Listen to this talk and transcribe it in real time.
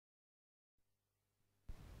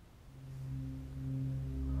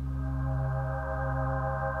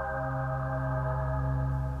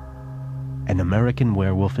An American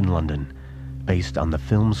Werewolf in London, based on the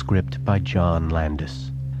film script by John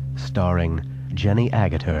Landis, starring Jenny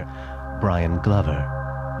Agutter, Brian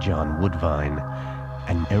Glover, John Woodvine,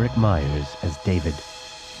 and Eric Myers as David.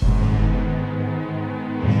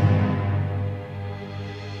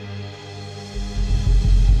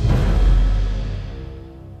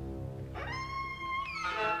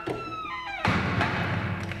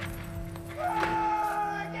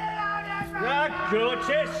 Go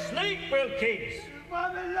to sleep, Wilkins.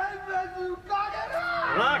 Well,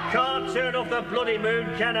 I can't turn off the bloody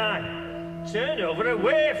moon, can I? Turn over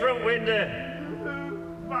away from window.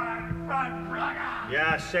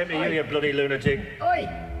 Yeah, same to you, you bloody lunatic. Oi!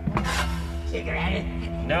 Cigarette?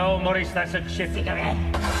 No, Maurice, that's a chip. Cigarette?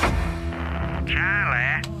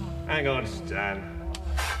 Charlie? Hang on, Stan.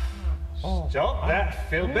 Stop that,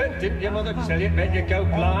 Filbert. Didn't your mother tell you it made you go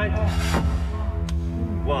blind?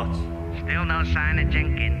 What? Still no sign of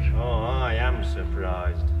Jenkins. Oh, I am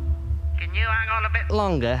surprised. Can you hang on a bit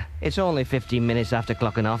Longer? It's only 15 minutes after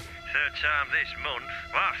clocking off. Third time this month.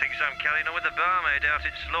 Well, I think I'm carrying on with the barmaid out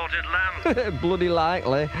at slaughtered lamb. Bloody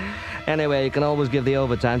likely. Anyway, you can always give the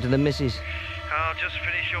overtime to the missus. I'll just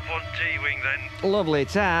finish up on T-wing then. Lovely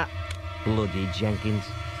tart. Bloody Jenkins.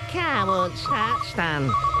 Car won't start,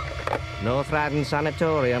 Stan. North Riding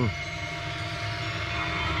Sanatorium.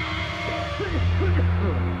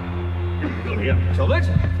 Talbot?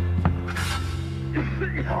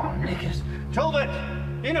 Oh, knickers. Talbot!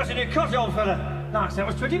 You're not in your cot, old fella. Nice, that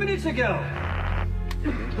was 20 minutes ago.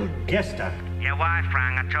 Yes, Stan. Your wife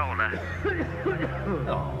rang, I told her.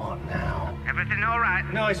 Oh, what now? Everything all right?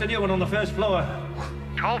 No, it's a new one on the first floor.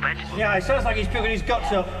 Talbot? Yeah, it sounds like he's puking his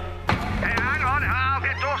guts up. Hey, hang on, I'll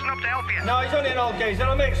get Dawson up to help you. No, he's only an old geezer.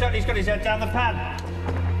 I'll make certain he's got his head down the pan.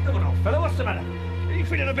 Come on, old fella, what's the matter? Are you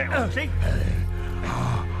feeling a bit rusty?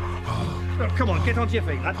 Oh, come on, get onto your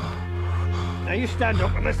feet, lad. Now you stand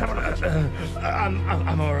up and let's have a look at you.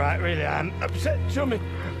 I'm all right, really. I'm upset, chummy.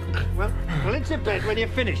 Well, into bed when you're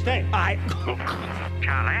finished, eh? Aye.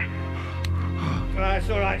 Charlie? Well, it's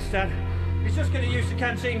all right, Stan. You're just getting used to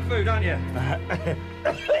canteen food, aren't you?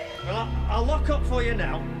 Well, I'll lock up for you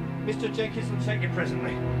now. Mr. Jenkins will take you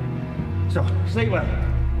presently. So, sleep well.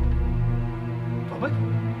 Robert?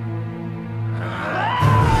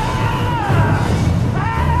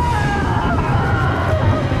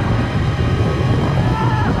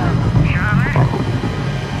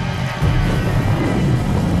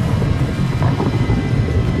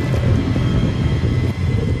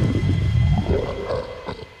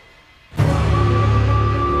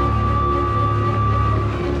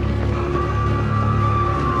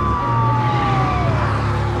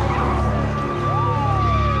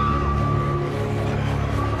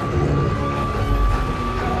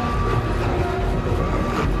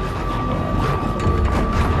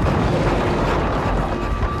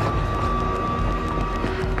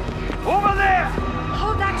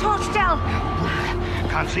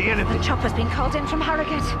 See anything? The chopper's been called in from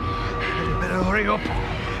Harrogate. You better hurry up.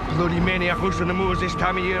 Bloody maniac loose on the moors this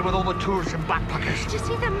time of year with all the tourists and backpackers. Did you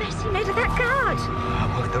see the mess he made of that guard?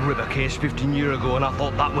 I worked the river case 15 years ago and I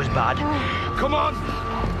thought that was bad. Come on!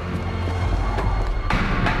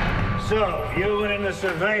 So, you were in the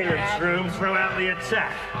surveillance room throughout the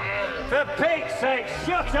attack. For Pete's sake,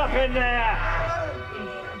 shut up in there!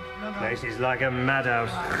 Place is like a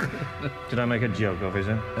madhouse. Did I make a joke,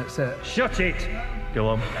 officer? That's it. Shut it! Go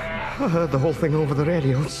on. I heard the whole thing over the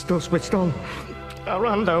radio. It's still switched on. I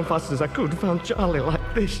ran down fast as I could, found Charlie like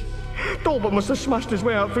this. Talbot must have smashed his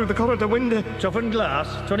way out through the corridor window. Toughened glass,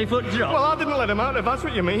 20-foot drop. Well, I didn't let him out, if that's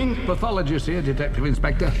what you mean. Pathologist here, Detective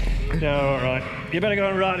Inspector. No, all right. You better go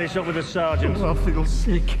and write this up with the sergeant. Oh, I feel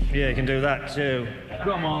sick. Yeah, you can do that too.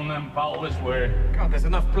 Come on then, pal, this way. God, there's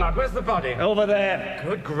enough blood. Where's the body? Over there.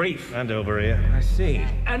 Good grief. And over here. I see.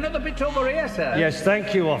 Another bit over here, sir? Yes,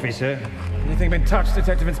 thank you, officer. Anything been touched,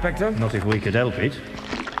 Detective Inspector? Not if we could help it.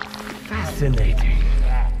 Fascinating.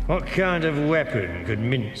 What kind of weapon could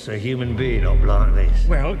mince a human being up like this?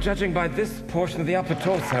 Well, judging by this portion of the upper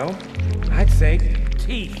torso, I'd say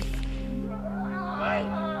teeth.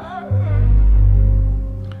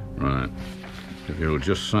 Right. If you'll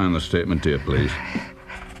just sign the statement here, please.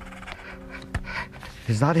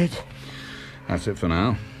 Is that it? That's it for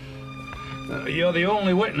now. You're the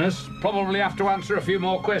only witness. Probably have to answer a few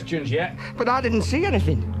more questions yet. But I didn't see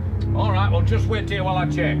anything. All right, well, just wait here while I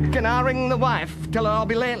check. Can I ring the wife? Tell her I'll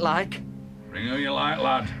be late, like? Ring who you like,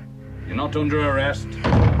 lad. You're not under arrest.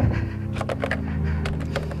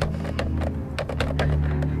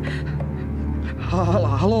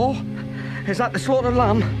 Hello? Is that the slaughtered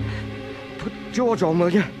lamb? Put George on, will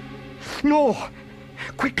you? No!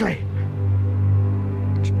 Quickly!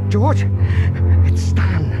 George, it's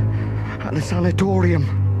Stan at the sanatorium.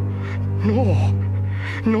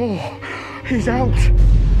 No, he's out.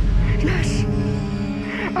 Yes,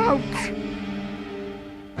 out.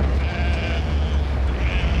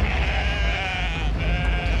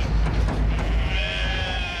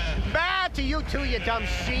 To you too, you dumb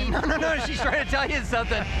sheep. No, she's trying to tell you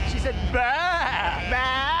something. She said, bah!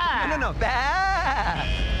 Bah! No, bah!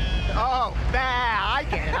 Oh, bah! I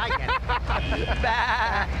get it.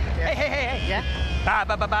 Bah! Hey. Yeah? Ba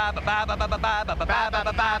ba ba ba ba ba ba ba ba ba ba ba ba ba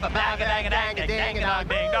ba ba ba dang dang dang dang dong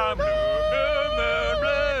ding dong blue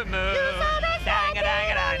moon dang dang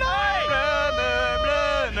dang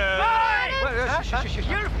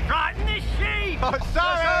You frightened the sheep! Oh,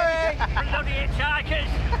 sorry! Bloody hitchhikers!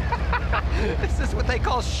 This is what they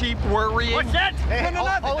call sheep worrying. What's that?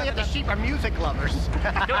 Only if the sheep are music lovers.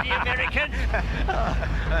 Bloody Americans!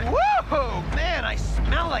 Whoa! Man, I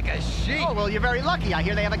smell like a sheep. Oh, well, you're very lucky. I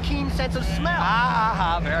hear they have a keen sense of smell.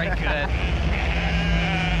 Ah, very good.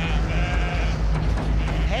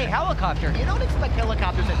 Hey, helicopter. You don't expect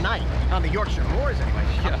helicopters at night. On the Yorkshire moors, anyway.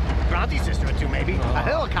 Yeah. Bronte's sister or two, maybe. A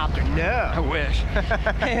helicopter, no. I wish.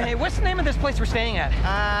 hey, what's the name of this place we're staying at?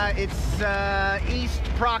 It's East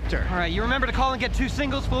Proctor. All right, you remember to call and get 2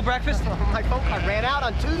 singles, full breakfast? Oh, my phone card ran out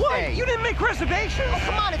on Tuesday. What? You didn't make reservations? Oh,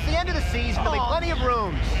 come on, it's the end of the season. There'll be plenty of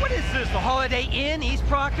rooms. What is this, the Holiday Inn, East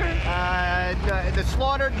Proctor? The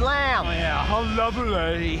Slaughtered Lamb. Oh, yeah, how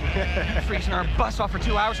lovely. Freezing our bus off for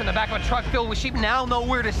 2 hours in the back of a truck filled with sheep, now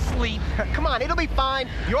nowhere to sleep. Come on, it'll be fine.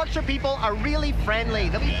 Yorkshire people are really friendly.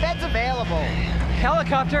 There'll be beds available.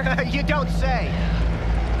 Helicopter? You don't say.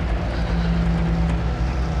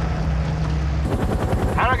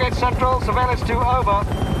 Harrogate Central, surveillance 2, over.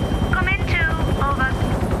 Come in 2, over.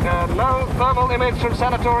 No thermal image from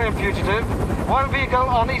sanatorium fugitive. 1 vehicle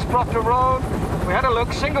on East Proctor Road. We had a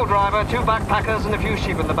look, single driver, 2 backpackers and a few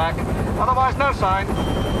sheep in the back. Otherwise, no sign.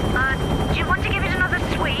 Do you want to give it another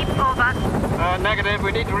sweep, over? Negative,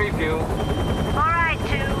 we need to refuel. All right,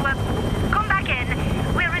 2, come back in.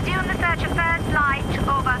 We'll resume the search of first light,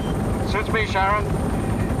 over. Suits me, Sharon.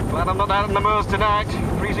 Glad I'm not out in the moors tonight.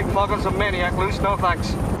 Freezing fog and some maniac loose, no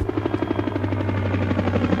thanks.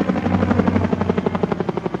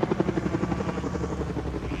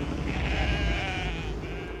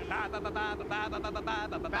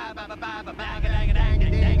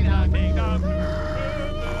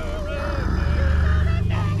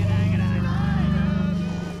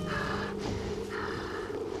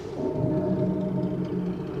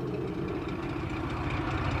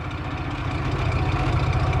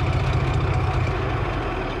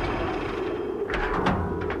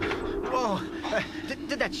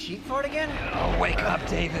 Did that sheep fart again? Oh, wake up,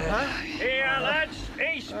 David. Huh? Here, lads,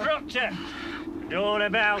 East Proctor. All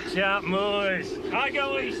about up moors. I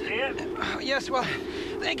go east here. Yes, well,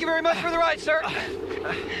 thank you very much for the ride, sir.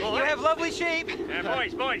 You have lovely sheep.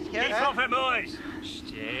 Boys, keep off at moors.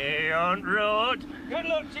 Stay on road. Good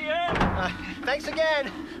luck to you. Thanks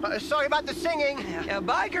again. Sorry about the singing. Yeah,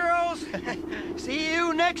 bye, girls. See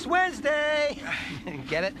you next Wednesday.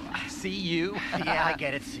 Get it? See you. Yeah, I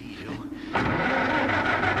get it. See you.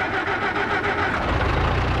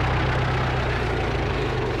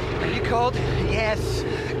 Are you cold? Yes.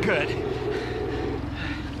 Good.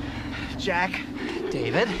 Jack.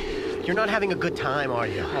 David? You're not having a good time, are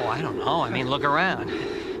you? Oh, I don't know. I mean, look around.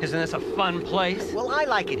 Isn't this a fun place? Well, I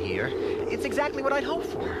like it here. It's exactly what I'd hoped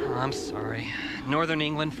for. Oh, I'm sorry. Northern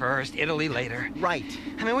England first, Italy later. Right.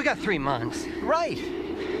 I mean, we got 3 months. Right.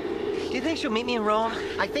 Do you think she'll meet me in Rome?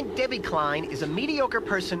 I think Debbie Klein is a mediocre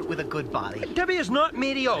person with a good body. Debbie is not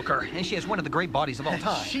mediocre, and she has one of the great bodies of all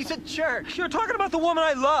time. She's a jerk. You're talking about the woman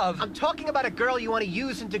I love. I'm talking about a girl you want to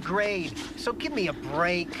use and degrade. So give me a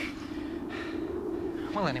break.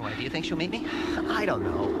 Well, anyway, do you think she'll meet me? I don't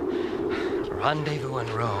know. Rendezvous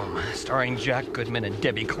in Rome, starring Jack Goodman and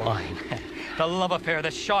Debbie Klein. The love affair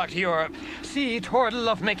that shocked Europe. See torrid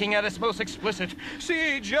lovemaking at its most explicit.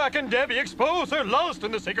 See Jack and Debbie expose their lust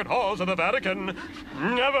in the sacred halls of the Vatican.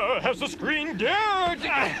 Never has the screen dared.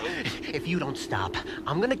 If you don't stop,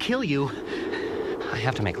 I'm gonna kill you. I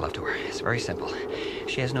have to make love to her. It's very simple.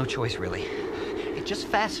 She has no choice, really. It just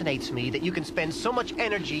fascinates me that you can spend so much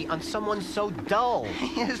energy on someone so dull.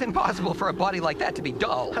 It's impossible for a body like that to be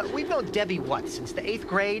dull. We've known Debbie, what, since the 8th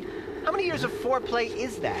grade? How many years of foreplay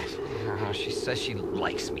is that? She says she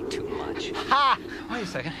likes me too much. Ha! Wait a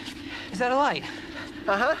second. Is that a light?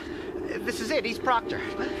 Uh-huh. This is it, East Proctor.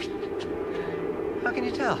 How can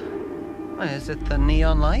you tell? Is it the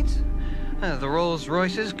neon lights? The Rolls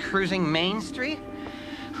Royces cruising Main Street?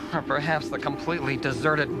 Or perhaps the completely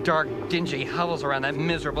deserted, dark, dingy hovels around that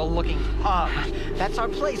miserable-looking pub. That's our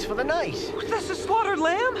place for the night. That's the slaughtered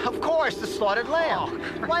lamb? Of course, the slaughtered lamb.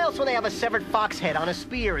 Why else would they have a severed fox head on a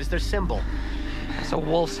spear as their symbol? It's a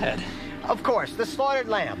wolf's head. Of course, the slaughtered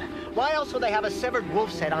lamb. Why else would they have a severed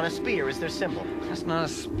wolf's head on a spear as their symbol? That's not a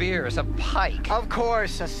spear, it's a pike. Of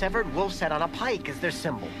course, a severed wolf's head on a pike is their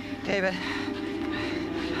symbol. David,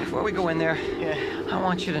 before we go in there, I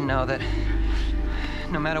want you to know that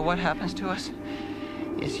no matter what happens to us,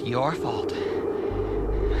 it's your fault.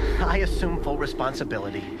 I assume full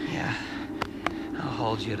responsibility. Yeah, I'll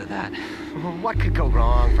hold you to that. What could go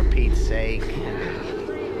wrong, for Pete's sake?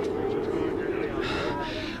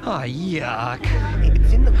 Oh, yuck.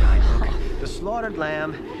 It's in the guidebook. The Slaughtered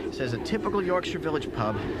Lamb says a typical Yorkshire village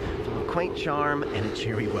pub full of quaint charm and a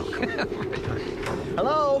cheery welcome.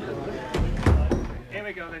 Hello? Here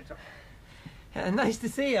we go then. Nice to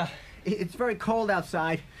see you. It's very cold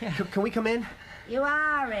outside. Yeah. Can we come in? You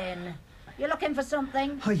are in. You looking for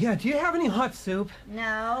something? Oh, yeah. Do you have any hot soup?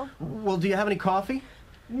 No. Well, do you have any coffee?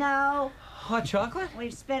 No. Hot chocolate?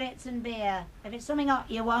 We've spirits and beer. If it's something hot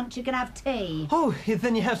you want, you can have tea. Oh,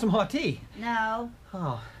 then you have some hot tea. No.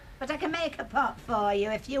 Oh. But I can make a pot for you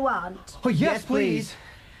if you want. Oh, yes, please.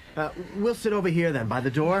 We'll sit over here then, by the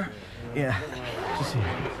door. Yeah. Just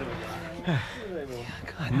here.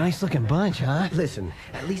 God, nice looking bunch, huh? Listen,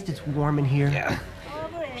 at least it's warm in here. Yeah.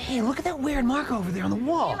 Hey, look at that weird mark over there on the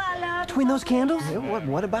wall. Between those candles? Yeah,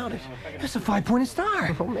 what about it? It's a 5-pointed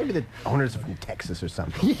star. Well, maybe the owners are from Texas or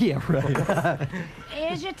something. Yeah, right.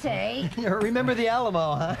 Here's your tea. Remember the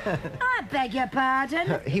Alamo, huh? I beg your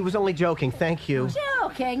pardon. He was only joking, thank you.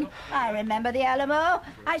 Joking? I remember the Alamo.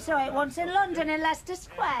 I saw it once in London in Leicester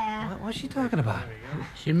Square. What's she talking about?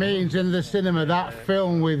 She means in the cinema, that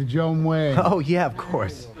film with John Wayne. Oh, yeah, of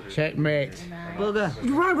course. Checkmate.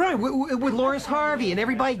 Right, with Lawrence Harvey and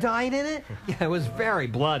everybody died in it? Yeah, it was very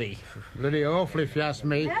bloody. Bloody awful, if you ask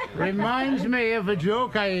me. Reminds me of a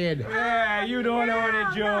joke I had. Yeah, you don't know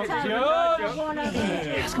any jokes, George.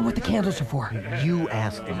 Ask him what the candles are for. You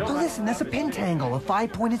ask him. Oh, listen, that's a pentangle, a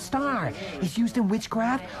 5-pointed star. It's used in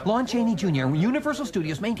witchcraft. Lon Chaney Jr. and Universal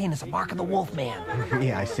Studios maintain as a mark of the Wolfman.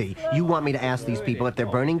 Yeah, I see. You want me to ask these people if they're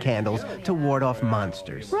burning candles to ward off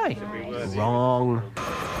monsters. Right. Wrong.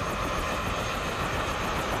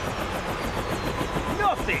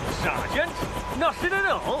 Nothing, Sergeant. Nothing at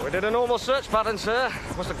all. We did a normal search pattern, sir.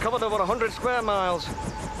 Must have covered over 100 square miles.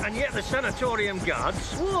 And yet the sanatorium guards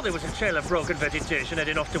swore there was a trail of broken vegetation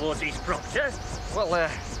heading off towards East Proctor. Well,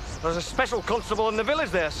 there's a special constable in the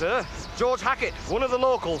village there, sir. George Hackett, one of the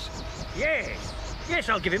locals. Yes,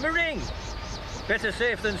 I'll give him a ring. Better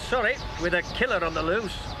safe than sorry, with a killer on the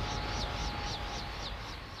loose.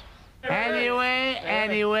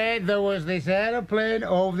 Anyway, there was this aeroplane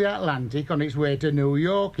over the Atlantic on its way to New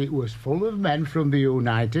York. It was full of men from the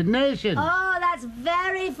United Nations. Oh, that's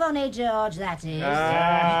very funny, George, that is.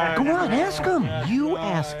 Go on, ask them. You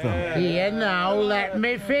ask them. Here now, let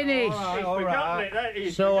me finish.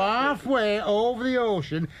 So halfway over the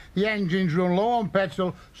ocean, the engines run low on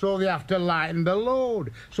petrol, so they have to lighten the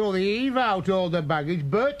load. So they heave out all the baggage,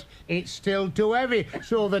 but it's still too heavy.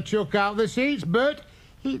 So they chuck out the seats, but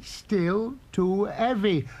it's still too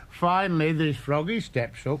heavy. Finally, this froggy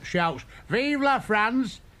steps up, shouts, "Vive la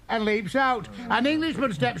France!" and leaps out. An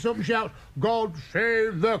Englishman steps up and shouts, "God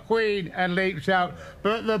save the Queen!" and leaps out.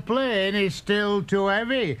 But the plane is still too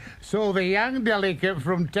heavy. So the young delegate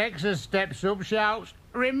from Texas steps up, shouts,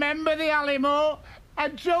 "Remember the Alamo!"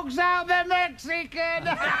 and chucks out the Mexican.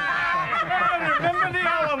 Remember the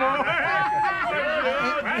Alamo.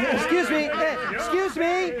 Excuse me.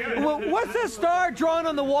 What's the star drawn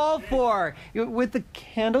on the wall for? With the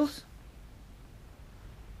candles?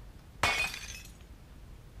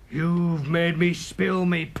 You've made me spill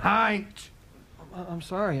me pint. I'm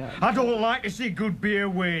sorry. I don't like to see good beer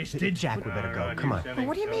wasted. Jack, we better go. Come on.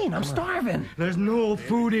 What do you mean? I'm starving. There's no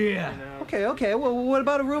food here. Okay. Well, what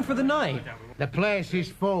about a room for the night? The place is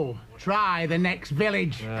full. Try the next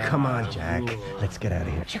village. Come on, Jack. Let's get out of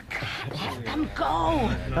here. You can't let them go.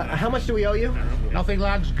 How much do we owe you? Nothing,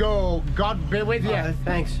 lads. Go. God be with you.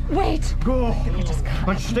 Thanks. Wait. Go.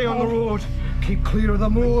 And stay on the road. Keep clear of the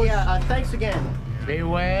moors. Yeah, thanks again.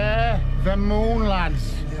 Beware the moon,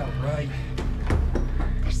 lads. Yeah, right.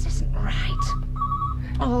 This isn't right.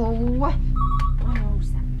 Oh,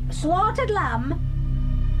 slaughtered lamb?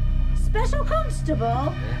 Special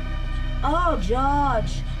constable? Oh,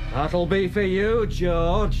 George. That'll be for you,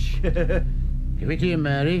 George. Give it to you,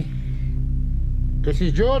 Mary. This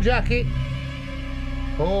is George Hackett.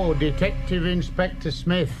 Oh, Detective Inspector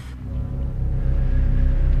Smith.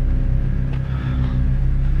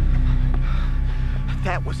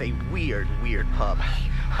 That was a weird pub.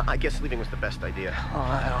 I guess leaving was the best idea. Oh,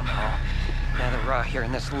 I don't know. Rather here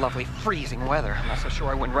in this lovely freezing weather. I'm not so sure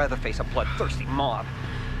I wouldn't rather face a bloodthirsty mob.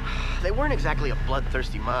 They weren't exactly a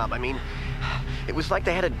bloodthirsty mob. I mean, it was like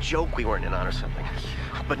they had a joke we weren't in on or something.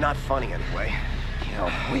 But not funny anyway. You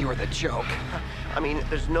know, we were the joke. I mean,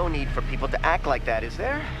 there's no need for people to act like that, is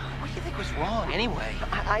there? What do you think was wrong anyway?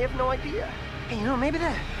 I have no idea. Hey, you know, maybe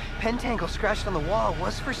the pentangle scratched on the wall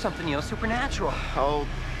was for something, you know, supernatural. Oh,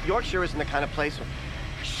 Yorkshire isn't the kind of place...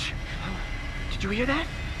 Shh. Did you hear that?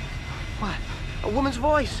 What? A woman's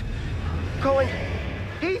voice. Going,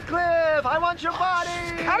 Heathcliff, I want your body!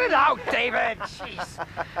 Cut it out, David! Jeez.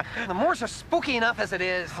 The moors are spooky enough as it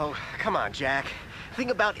is. Oh, come on, Jack.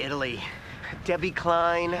 Think about Italy. Debbie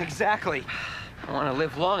Klein. Exactly. I want to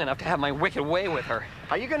live long enough to have my wicked way with her.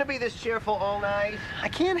 Are you going to be this cheerful all night? I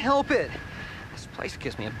can't help it. This place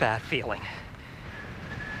gives me a bad feeling.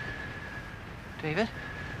 David?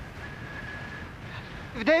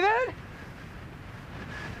 David?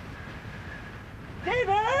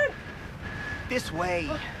 David? This way.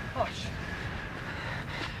 Oh.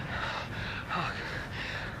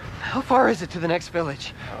 How far is it to the next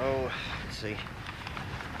village? Oh, let's see.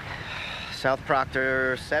 South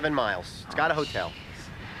Proctor, 7 miles. It's got a hotel. Geez.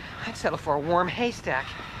 I'd settle for a warm haystack.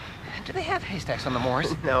 Do they have haystacks on the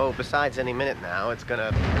moors? No, besides any minute now, it's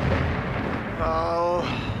gonna... Oh,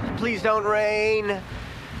 please don't rain.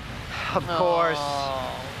 Of course.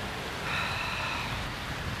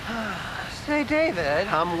 Say, David.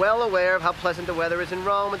 I'm well aware of how pleasant the weather is in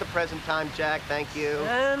Rome at the present time, Jack. Thank you.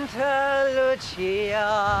 Santa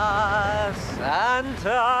Lucia,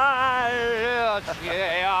 Santa Lucia,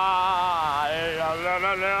 la la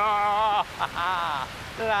la la,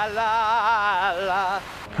 la la la.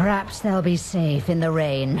 Perhaps they'll be safe in the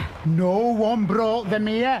rain. No one brought them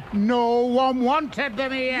here. No one wanted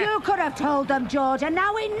them here. You could have told them, George, and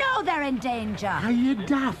now we know they're in danger. Are you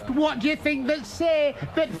daft? What do you think that say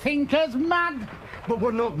that think us mad? But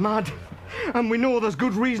we're not mad. And we know there's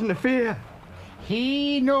good reason to fear.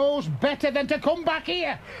 He knows better than to come back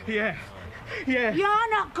here. Yeah. You're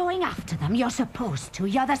not going after them. You're supposed to.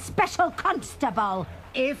 You're the special constable.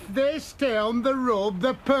 If they stay on the road,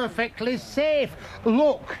 they're perfectly safe.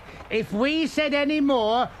 Look, if we said any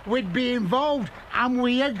more, we'd be involved, and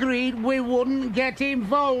we agreed we wouldn't get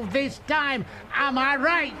involved this time. Am I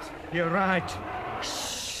right? You're right.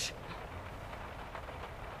 Shh.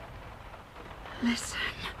 Listen.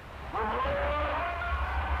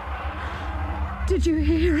 Did you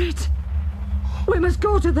hear it? We must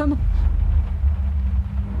go to them.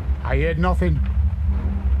 I heard nothing.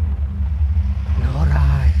 Nor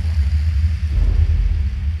I.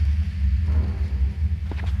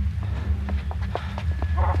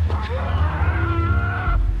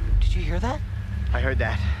 Did you hear that? I heard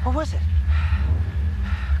that. What was it?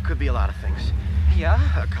 Could be a lot of things. Yeah?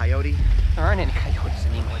 A coyote. There aren't any coyotes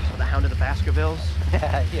in England. Or the Hound of the Baskervilles.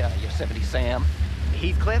 Yeah, Yosemite Sam.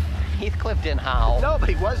 Heathcliff? Heathcliff didn't howl. No, but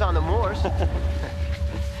he was on the moors.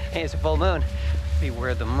 Hey, it's a full moon.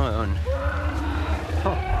 Beware the moon.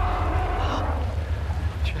 Oh.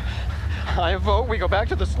 I vote we go back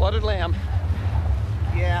to the slaughtered lamb.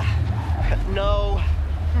 Yeah. No.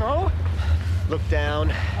 No? Look down.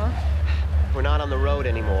 Huh? We're not on the road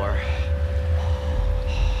anymore.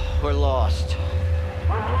 We're lost.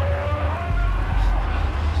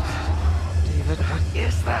 David, what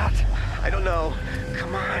is that? I don't know.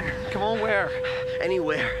 Come on. Come on, where?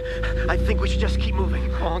 Anywhere. I think we should just keep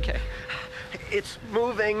moving. Oh, okay. It's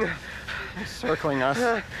moving. It's circling us.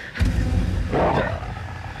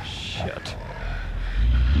 Shit.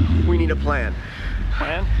 We need a plan.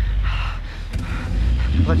 Plan?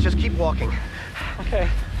 Let's just keep walking. Okay.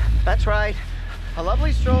 That's right. A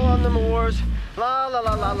lovely stroll on the moors. La la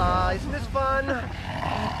la la la. Isn't this fun?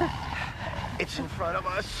 It's in front of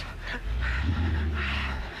us.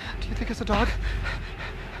 Do you think it's a dog?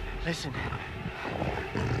 Listen.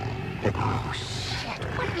 Oh, shit.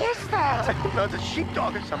 What is that? I don't know. It's a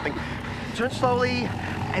sheepdog or something. Turn slowly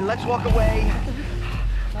and let's walk away.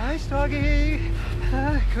 Nice doggy.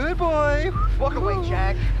 Good boy. Walk away,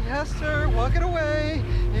 Jack. Yes, sir. Walking away.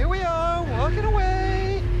 Here we are. Walking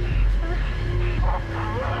away.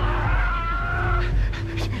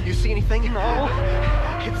 You see anything? No.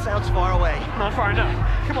 It sounds far away. Not far enough.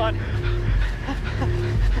 Come on.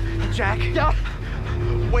 Jack? Yeah?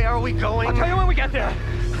 Where are we going? I'll tell you when we get there.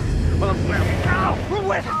 Well, Ow!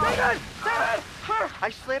 Wait, David! David! I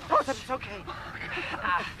slipped. Oh, it's okay.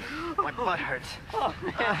 My butt hurts. Oh,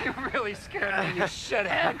 man, you really scared me, you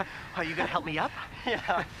shithead. Are you gonna help me up?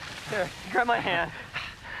 Yeah. Here, grab my hand.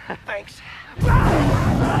 Thanks.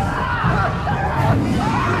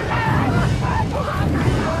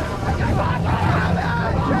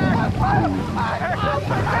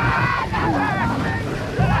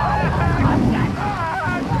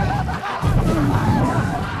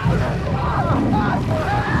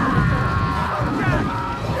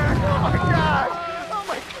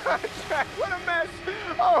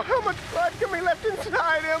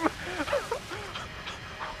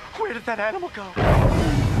 that animal go?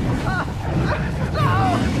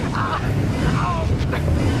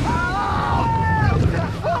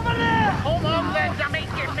 Over there! Hold on there, dummy!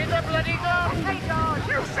 Give me the bloody gun! Hey, George!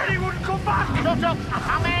 You said he wouldn't come back! Shut up!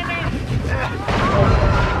 I'm aiming!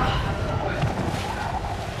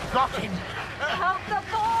 Got him! Help the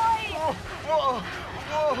boy! Whoa!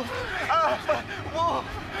 Whoa!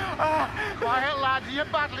 Quiet, lads, you're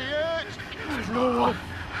badly hurt. There's no one.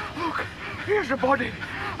 Look, here's a body.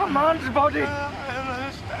 A man's body. I don't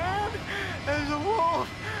understand. There's a wolf.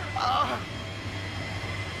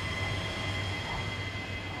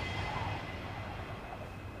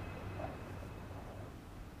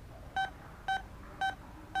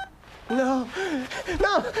 No!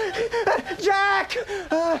 Jack!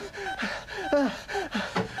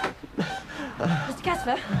 Mr.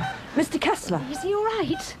 Kessler? Mr. Kessler? Is he all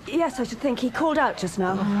right? Yes, I should think. He called out just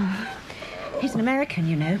now. He's an American,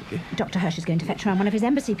 you know. Dr. Hirsch is going to fetch around one of his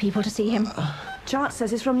embassy people to see him. Chart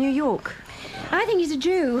says he's from New York. I think he's a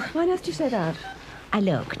Jew. Why on earth do you say that? I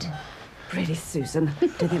looked. Really, Susan?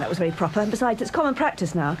 Don't think that was very proper. And besides, it's common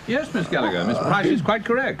practice now. Yes, Miss Gallagher. Miss Price is quite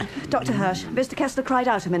correct. Dr. Hirsch, Mr. Kessler cried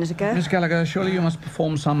out a minute ago. Miss Gallagher, surely you must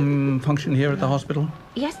perform some function here at the hospital?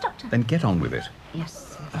 Yes, Doctor. Then get on with it.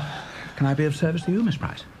 Yes. Can I be of service to you, Miss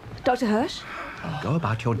Price? Dr. Hirsch? Go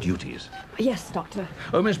about your duties. Yes, Doctor.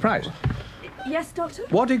 Oh, Miss Price. Yes, Doctor?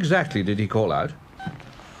 What exactly did he call out?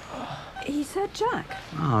 He said Jack.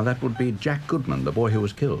 Ah, that would be Jack Goodman, the boy who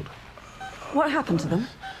was killed. What happened to them?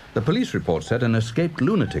 The police report said an escaped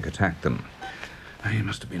lunatic attacked them. He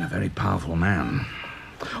must have been a very powerful man.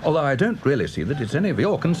 Although I don't really see that it's any of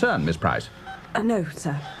your concern, Miss Price. No,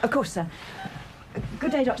 sir. Of course, sir.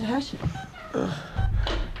 Good day, Dr. Hirsch.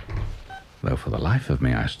 Though for the life of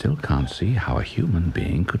me, I still can't see how a human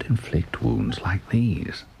being could inflict wounds like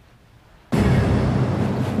these.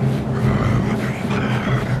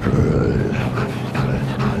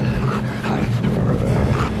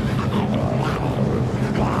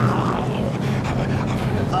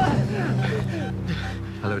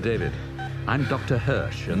 Hello, David. I'm Dr.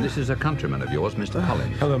 Hirsch, and this is a countryman of yours, Mr.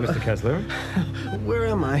 Collins. Hello, Mr. Kessler. Where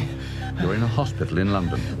am I? You're in a hospital in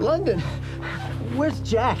London. London? Where's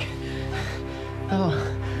Jack? Oh,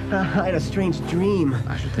 I had a strange dream.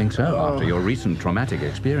 I should think so, after your recent traumatic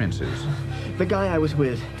experiences. The guy I was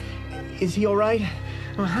with, is he all right?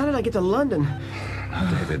 Well, how did I get to London?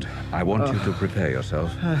 David, I want you to prepare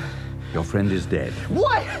yourself. Your friend is dead.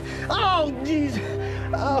 What? Oh, jeez.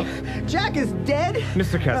 Oh, Jack is dead?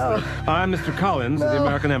 Mr. Kessler, I'm Mr. Collins of the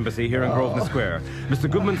American Embassy here in Grosvenor Square.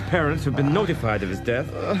 Mr. Goodman's parents have been notified of his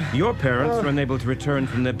death. Your parents are unable to return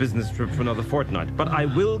from their business trip for another fortnight, but I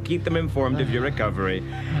will keep them informed of your recovery.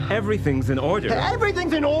 Everything's in order.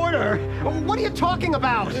 Everything's in order? What are you talking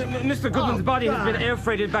about? Mr. Goodman's body has been air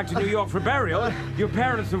freighted back to New York for burial. Your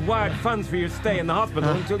parents have wired funds for your stay in the hospital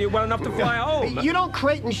until you're well enough to fly home. You don't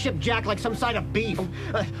crate and ship Jack like some side of beef.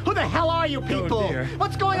 Who the hell are you people? Oh, dear.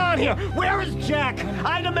 What's going on here? Where is Jack?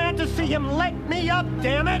 I demand to see him. Let me up,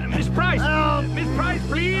 damn it! Miss Price! Miss Price,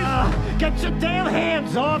 please! Get your damn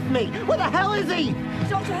hands off me! Where the hell is he?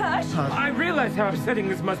 Dr. Hirsch? I realize how upsetting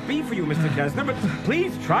this must be for you, Mr. Kessler, but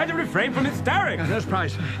please try to refrain from hysterics. Nurse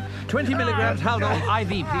Price, 20 milligrams Haldol IV,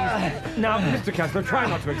 please. Now, Mr. Kessler, try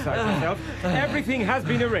not to excite yourself. Everything has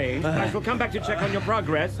been arranged. I shall come back to check on your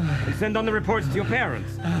progress and send on the reports to your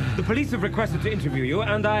parents. The police have requested to interview you,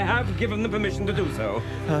 and I have given them permission to do so.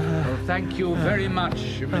 Well, thank you very much,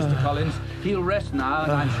 Mr. Collins. He'll rest now,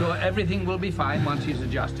 and I'm sure everything will be fine once he's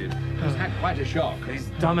adjusted. He's had quite a shock. These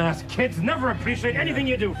dumbass kids never appreciate anything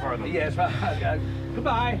you do for them. Yes, well,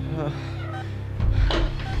 goodbye.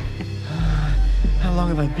 How long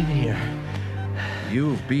have I been here?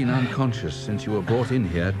 You've been unconscious since you were brought in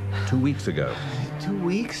here 2 weeks ago. 2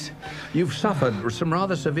 weeks? You've suffered some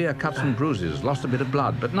rather severe cuts and bruises, lost a bit of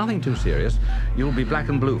blood, but nothing too serious. You'll be black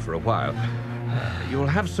and blue for a while. You'll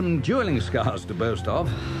have some dueling scars to boast of.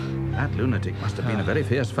 That lunatic must have been a very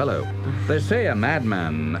fierce fellow. They say a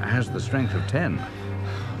madman has the strength of 10.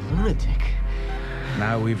 Lunatic?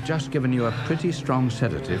 Now, we've just given you a pretty strong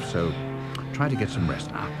sedative, so try to get some rest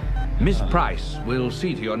now. Miss Price will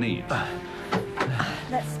see to your needs.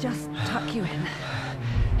 Let's just tuck you in.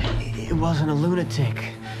 It wasn't a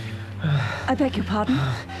lunatic. I beg your pardon?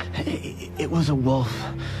 It was a wolf.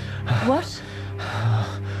 What?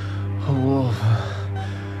 A wolf.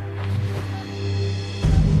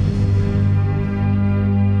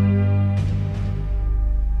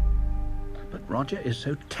 But Roger is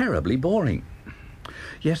so terribly boring.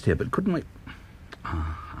 Yes, dear, but couldn't we...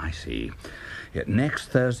 I see. Yet next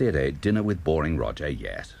Thursday at 8, dinner with boring Roger,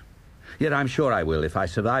 yes. Yet I'm sure I will. If I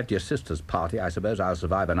survived your sister's party, I suppose I'll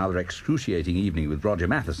survive another excruciating evening with Roger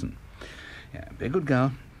Matheson. Yeah, be a good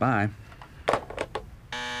girl. Bye.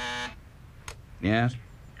 Yes?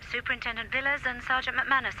 Superintendent Villas and Sergeant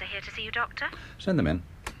McManus are here to see you, Doctor. Send them in.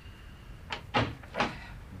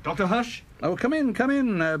 Dr. Hush? Oh, come in.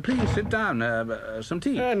 Please sit down. Some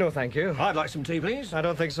tea. No, thank you. I'd like some tea, please. I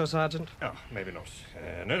don't think so, Sergeant. Oh, maybe not.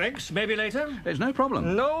 No thanks. Maybe later? It's no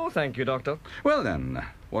problem. No, thank you, Doctor. Well, then,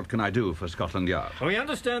 what can I do for Scotland Yard? We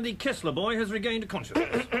understand the Kessler boy has regained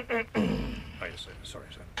consciousness. Oh, yes, sorry,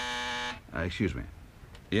 sir. Excuse me.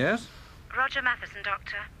 Yes? Roger Matheson,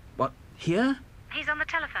 Doctor. What, here? He's on the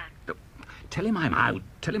telephone. Tell him I'm out.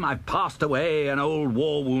 Tell him I've passed away, an old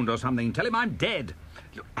war wound or something. Tell him I'm dead.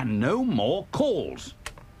 And no more calls.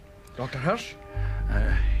 Dr. Hush?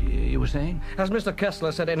 You were saying? Has Mr.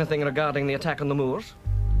 Kessler said anything regarding the attack on the moors?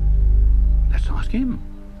 Let's ask him.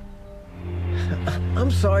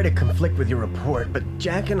 I'm sorry to conflict with your report, but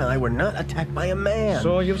Jack and I were not attacked by a man.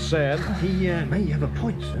 So you've said. He may have a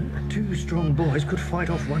point, sir. Two strong boys could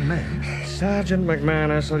fight off one man. Sergeant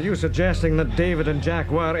McManus, are you suggesting that David and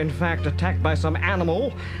Jack were, in fact, attacked by some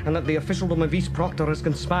animal, and that the officialdom of East Proctor has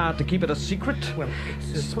conspired to keep it a secret? Well,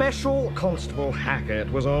 it's... Special Constable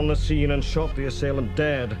Hackett was on the scene and shot the assailant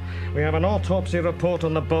dead. We have an autopsy report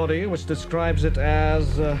on the body, which describes it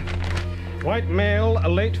as... white male,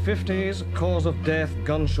 late 50s, cause of death,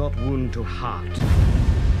 gunshot wound to heart.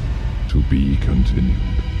 To be continued.